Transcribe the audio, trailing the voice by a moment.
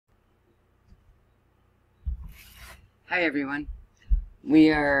Hi everyone. We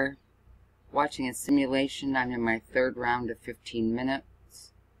are watching a simulation. I'm in my third round of 15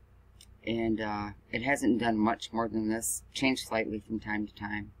 minutes. And it hasn't done much more than this. Changed slightly from time to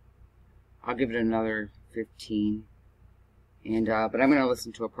time. I'll give it another 15. And but I'm going to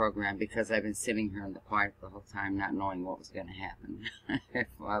listen to a program because I've been sitting here in the quiet the whole time not knowing what was going to happen. If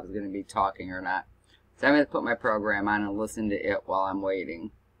I was going to be talking or not. So I'm going to put my program on and listen to it while I'm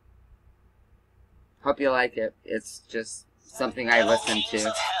waiting. Hope you like it. It's just something I listen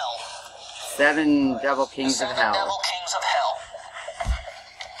to. 7 Devil Kings of Hell. Now,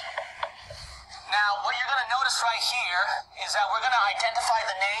 what you're going to notice right here is that we're going to identify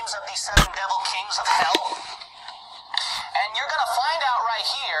the names of these 7 Devil Kings of Hell. And you're going to find out right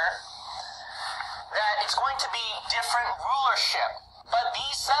here that it's going to be different rulership. But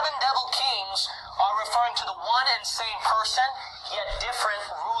these 7 Devil Kings are referring to the one and same person, yet different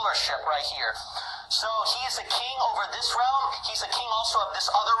rulership right here. So he is a king over this realm. He's a king also of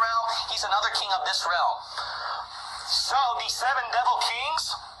this other realm. He's another king of this realm. So these 7 Devil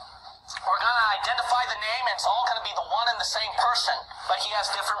Kings, we're going to identify the name, and it's all going to be the one and the same person, but he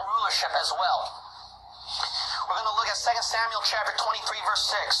has different rulership as well. We're going to look at 2 Samuel chapter 23,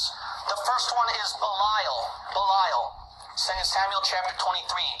 verse 6. The first one is Belial. Belial. 2 Samuel chapter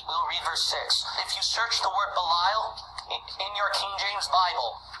 23. We'll read verse 6. If you search the word Belial in your King James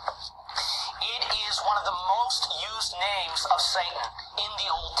Bible, it is one of the most used names of Satan in the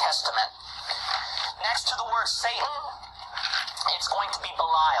Old Testament. Next to the word Satan, it's going to be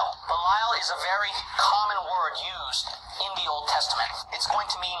Belial. Belial is a very common word used in the Old Testament. It's going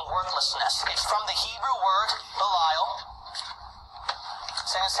to mean worthlessness. It's from the Hebrew word Belial.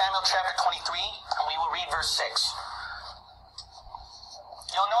 2 Samuel chapter 23, and we will read verse 6.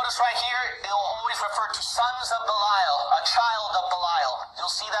 You'll notice right here, it'll always refer to sons of Belial, a child of Belial. You'll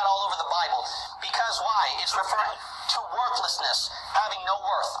see that all over the Bible. Because why? It's referring to worthlessness, having no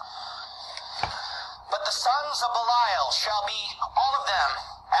worth. But the sons of Belial shall be, all of them,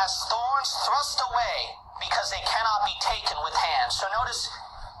 as thorns thrust away, because they cannot be taken with hands. So notice,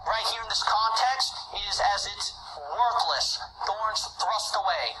 right here in this context, it is as it's worthless, thorns thrust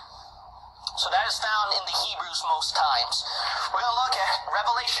away. So that is found in the Hebrews most times. We're going to look at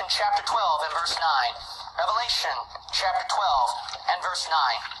Revelation chapter 12 and verse 9. Revelation chapter 12 and verse 9.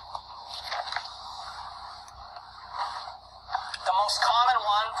 The most common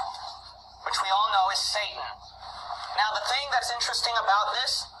one, which we all know, is Satan. Now the thing that's interesting about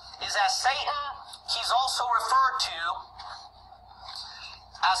this is that Satan, he's also referred to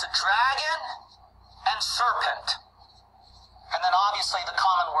as a dragon and serpent. And then obviously the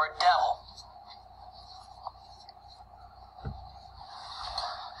common word devil.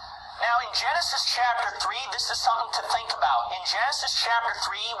 Now in Genesis chapter 3, this is something to think about. In Genesis chapter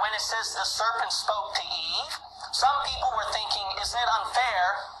 3, when it says the serpent spoke to Eve, some people were thinking, isn't it unfair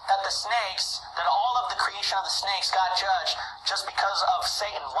that the snakes, that all of the creation of the snakes got judged just because of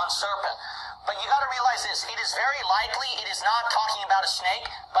Satan, one serpent? But you got to realize this, it is very likely it is not talking about a snake,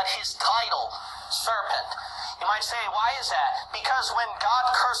 but his title, serpent. You might say, why is that? Because when God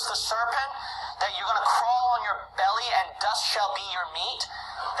cursed the serpent, that you're going to crawl on your belly and dust shall be your meat,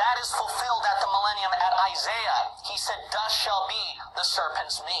 that is fulfilled at the millennium at Isaiah. He said, dust shall be the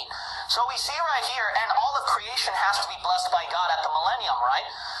serpent's meat. So we see right here, and all of creation has to be blessed by God at the millennium, right?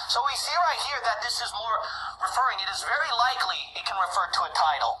 So we see right here that this is more referring, it is very likely it can refer to a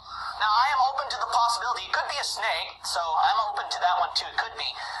title. Now I am open to the possibility, it could be a snake, so I'm open to that one too, it could be.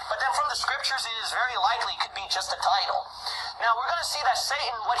 But then from the scriptures, it is very likely it could be just a title. Now we're going to see that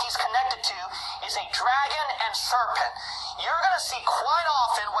Satan, what he's connected to, is a dragon and serpent. You're going to see quite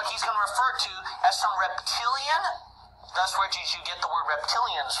often what he's going to refer to as some reptilian. That's where did you get the word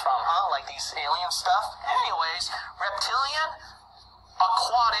reptilians from, huh? Like these alien stuff? Anyways, reptilian,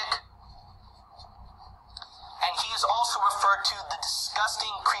 aquatic, and he is also referred to the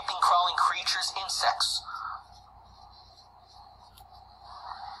disgusting, creeping, crawling creatures, insects.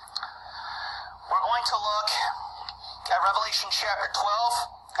 We're going to look at Revelation chapter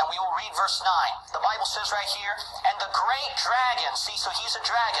 12, and we will read verse 9. The Bible says right here, and the great dragon, see, so he's a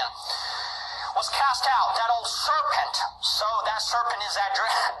dragon, was cast out, that old serpent. So that serpent is that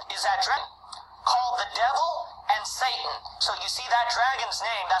dragon, called the devil and Satan. So you see that dragon's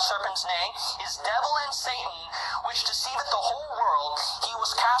name, that serpent's name, is devil and Satan, which deceiveth the whole world. He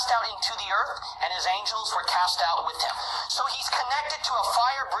was cast out into the earth, and his angels were cast out with him. So he's connected to a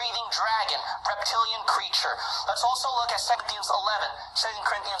fire-breathing dragon, reptilian creature. Let's also look at 2 Corinthians 11.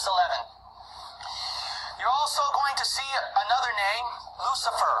 You're also going to see another name,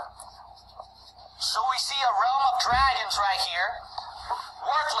 Lucifer. So we see a realm of dragons right here,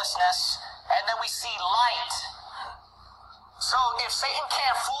 worthlessness, and then we see light. So if Satan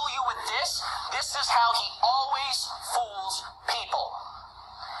can't fool you with this, this is how he always fools people.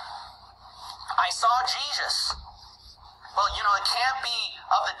 I saw Jesus. Well, you know, it can't be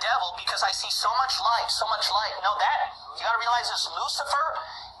of the devil because I see so much light, so much light. No, that, you got to realize this. Lucifer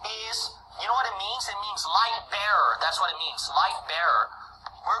is, you know what it means? It means light bearer. That's what it means, light bearer.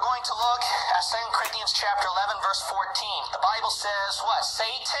 We're going to look at 2 Corinthians chapter 11, verse 14. The Bible says what?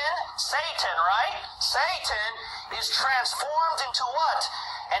 Satan, right? Satan is transformed into what?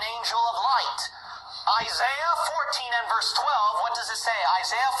 An angel of light. Isaiah 14 and verse 12, what does it say?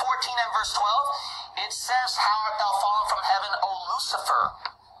 Isaiah 14 and verse 12, it says, how art thou fallen from heaven, O Lucifer?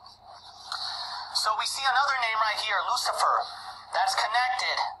 So we see another name right here, Lucifer. That's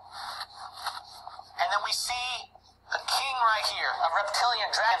connected. And then we see a king right here, a reptilian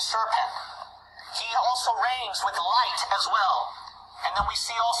dragon serpent. He also reigns with light as well. And then we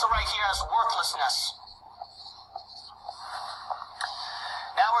see also right here as worthlessness.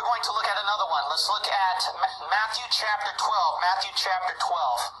 Now we're going to look at another one. Let's look at Matthew chapter 12. Matthew chapter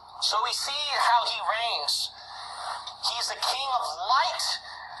 12. So we see how he reigns. He's the king of light,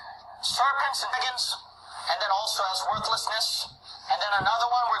 serpents and dragons, and then also as worthlessness. And then another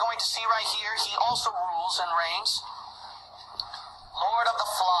one we're going to see right here. He also rules and reigns. Lord of the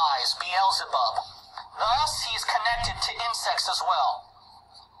flies, Beelzebub. Thus, he's connected to insects as well.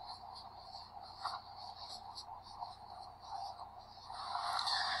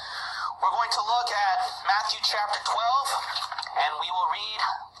 We're going to look at Matthew chapter 12, and we will read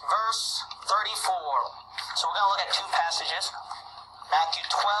verse 34. So we're going to look at two passages, Matthew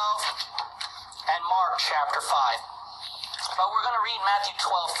 12 and Mark chapter 5. But we're going to read Matthew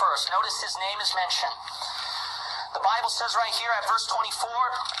 12 first. Notice his name is mentioned. The Bible says right here at verse 24,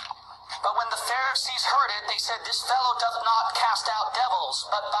 but when the Pharisees heard it, they said, this fellow doth not cast out devils,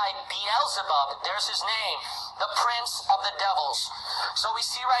 but by Beelzebub, there's his name, the prince of the devils. So we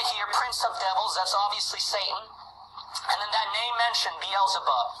see right here, prince of devils, that's obviously Satan. And then that name mentioned,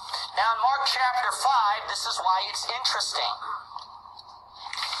 Beelzebub. Now in Mark chapter 5, this is why it's interesting.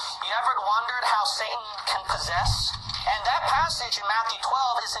 You ever wondered how Satan can possess? And that passage in Matthew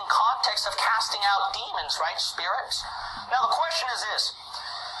 12 is in context of casting out demons, right? Spirits. Now the question is this.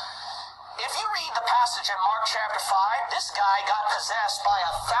 If you read the passage in Mark chapter 5, this guy got possessed by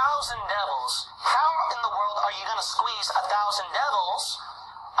 1,000 devils. How in the world are you going to squeeze 1,000 devils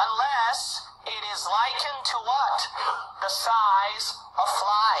unless it is likened to what? The size of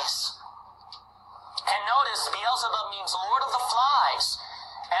flies. And notice, Beelzebub means Lord of the flies.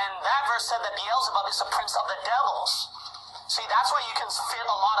 And that verse said that Beelzebub is the prince of the devils. See, that's why you can fit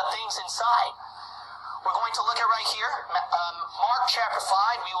a lot of things inside. We're going to look at right here, Mark chapter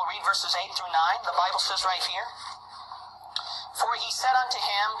 5, we will read verses 8 through 9. The Bible says right here, for he said unto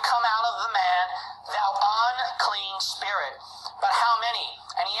him, come out of the man, thou unclean spirit. But how many?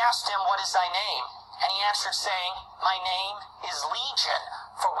 And he asked him, what is thy name? And he answered, saying, my name is Legion,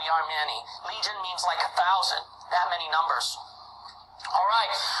 for we are many. Legion means like 1,000, that many numbers. All right,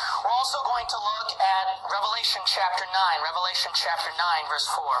 we're also going to look at Revelation chapter 9. Revelation chapter 9, verse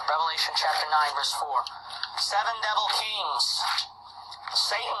 4. Revelation chapter 9, verse 4. 7 devil kings.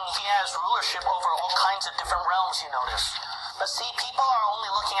 Satan, he has rulership over all kinds of different realms, you notice. But see, people are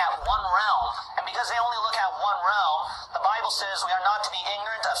only looking at one realm. And because they only look at one realm, the Bible says we are not to be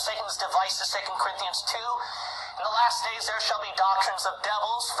ignorant of Satan's devices, 2 Corinthians 2. In the last days there shall be doctrines of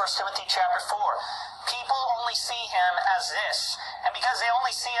devils, 1 Timothy chapter 4. People only see him as this. And because they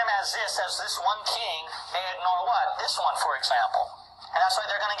only see him as this one king, they ignore what? This one, for example. And that's why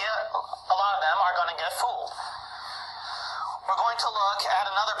they're going to get, a lot of them are going to get fooled. We're going to look at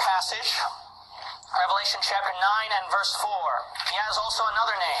another passage, Revelation chapter 9 and verse 4. He has also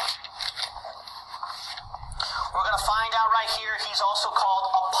another name. We're going to find out right here, he's also called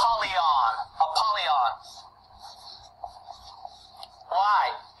Apollyon. Apollyon. Why?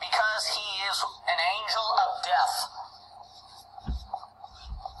 Because he is an angel of death.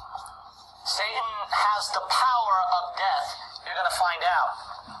 Satan has the power of death. You're going to find out.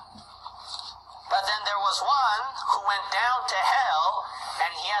 But then there was one who went down to hell,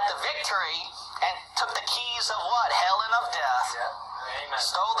 and he had the victory and took the keys of what? Hell and of death. Yeah. Amen.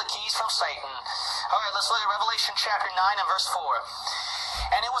 Stole the keys from Satan. All right, let's look at Revelation chapter 9 and verse 4.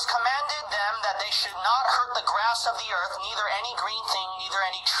 And it was commanded them that they should not hurt the grass of the earth, neither any green thing, neither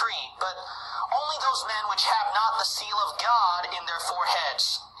any tree, but only those men which have not the seal of God in their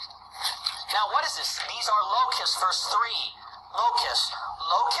foreheads. Now what is this? These are locusts, verse 3. Locusts.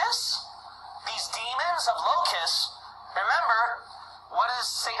 Locusts? These demons of locusts, remember, what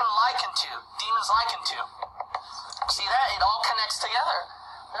is Satan likened to? Demons likened to. See that? It all connects together.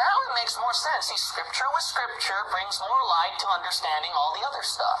 Now it makes more sense. See, scripture with scripture brings more light to understanding all the other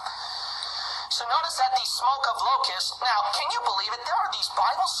stuff. So notice that the smoke of locusts, now, can you believe it? There are these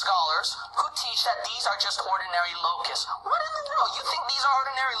Bible scholars who teach that these are just ordinary locusts. What in the world? You think these are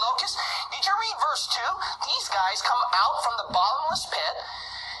ordinary locusts? Did you read verse 2? These guys come out from the bottomless pit.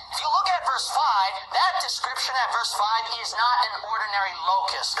 If you look at verse 5, that description at verse 5 is not an ordinary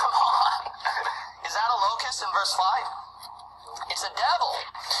locust. Come on. Is that a locust in verse 5? It's a devil.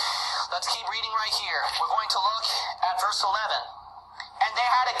 Let's keep reading right here. We're going to look at verse 11. And they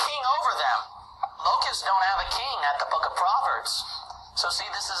had a king over them. Locusts don't have a king at the book of Proverbs. So see,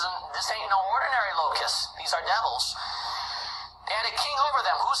 this ain't no ordinary locust. These are devils. They had a king over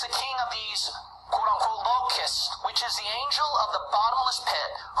them. Who's the king of these quote-unquote locusts? Which is the angel of the bottomless pit,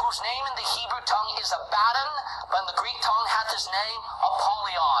 whose name in the Hebrew tongue is Abaddon, but in the Greek tongue hath his name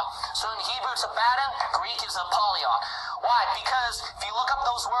Apollyon. So in Hebrew it's Abaddon, Greek is Apollyon. Why? Because if you look up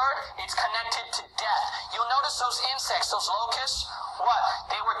those words, it's connected to death. You'll notice those insects, those locusts, what?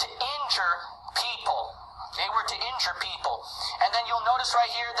 They were to injure people. They were to injure people. And then you'll notice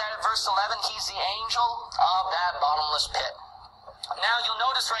right here that at verse 11, he's the angel of that bottomless pit. Now you'll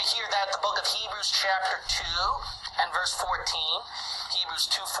notice right here that the book of Hebrews chapter 2 and verse 14,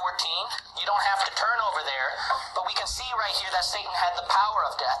 Hebrews 2:14, you don't have to turn over there, but we can see right here that Satan had the power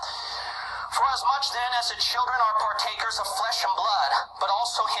of death. For as much then as the children are partakers of flesh and blood, but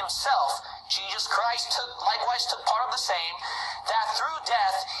also himself, Jesus Christ likewise took part of the same, that through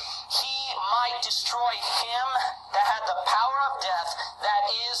death he might destroy him that had the power of death, that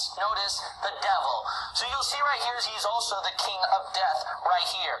is, notice, the devil. So you'll see right here, he's also the king of death right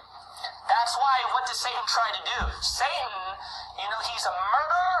here. That's why, what does Satan try to do? Satan, he's a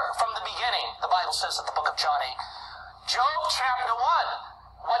murderer from the beginning, the Bible says in the book of John 8. Job chapter 1.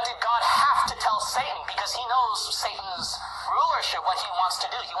 What did God have to tell Satan? Because he knows Satan's rulership, what he wants to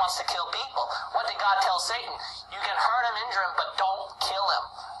do. He wants to kill people. What did God tell Satan? You can hurt him, injure him, but don't kill him.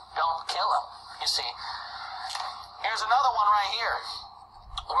 Don't kill him, you see. Here's another one right here.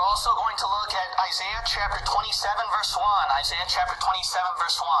 We're also going to look at Isaiah chapter 27, verse 1. Isaiah chapter 27,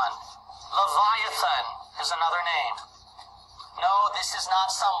 verse 1. Leviathan is another name. No, this is not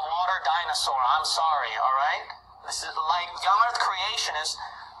some water dinosaur. I'm sorry, all right? This is like young earth creationists.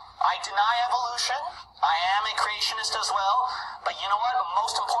 I deny evolution. I am a creationist as well. But you know what?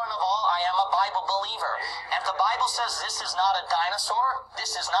 Most important of all, I am a Bible believer. And if the Bible says this is not a dinosaur,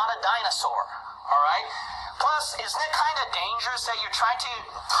 this is not a dinosaur. All right? Plus, isn't it kind of dangerous that you're trying to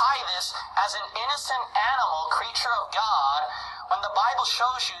tie this as an innocent animal, creature of God, when the Bible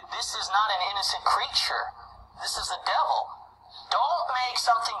shows you this is not an innocent creature? This is the devil. Don't make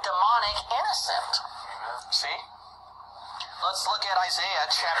something demonic innocent. See? Let's look at Isaiah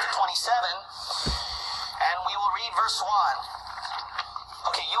chapter 27, and we will read verse 1.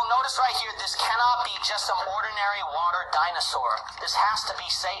 Okay, you'll notice right here, this cannot be just some ordinary water dinosaur. This has to be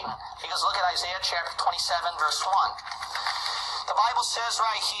Satan. Because look at Isaiah chapter 27, verse 1. The Bible says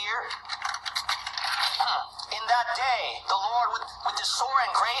right here, in that day, the Lord with his sore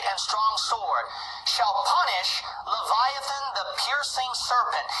and great and strong sword shall punish Leviathan the piercing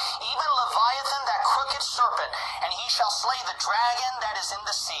serpent, even Leviathan that crooked serpent, and he shall slay the dragon that is in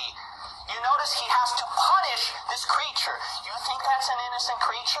the sea. You notice he has to punish this creature. You think that's an innocent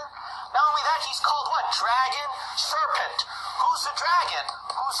creature? Not only that, he's called what? Dragon, serpent. Who's the dragon?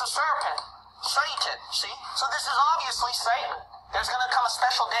 Who's the serpent? Satan, see? So this is obviously Satan. There's going to come a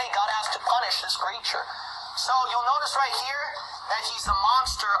special day God has to punish this creature. So you'll notice right here that he's the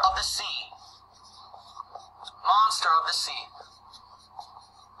monster of the sea. Monster of the sea.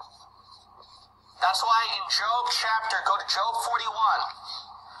 That's why in Job chapter, go to Job 41,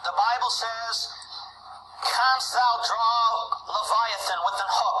 the Bible says, canst thou draw Leviathan with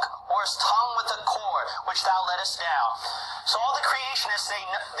an hook, or his tongue with a cord, which thou lettest down? So all the creationists,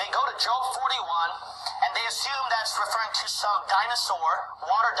 they go to Job 41, and they assume that's referring to some dinosaur,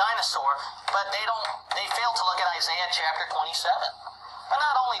 water dinosaur, but they fail to look at Isaiah chapter 27. But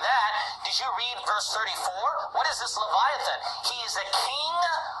not only that, did you read verse 34? What is this Leviathan? He is a king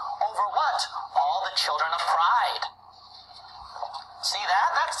over what? All the children of pride. See that?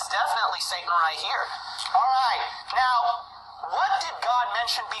 That's definitely Satan right here. All right. Now, what did God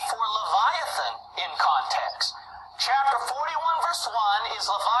mention before Leviathan in context? Chapter 41, verse 1 is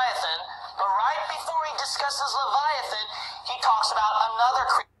Leviathan, but right before he discusses Leviathan, he talks about another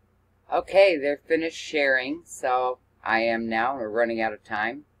creature. Okay, they're finished sharing, so I am now. We're running out of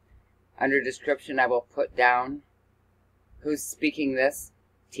time. Under description, I will put down who's speaking this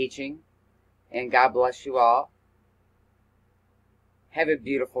teaching, and God bless you all. Have a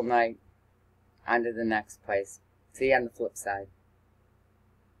beautiful night. On to the next place. See you on the flip side.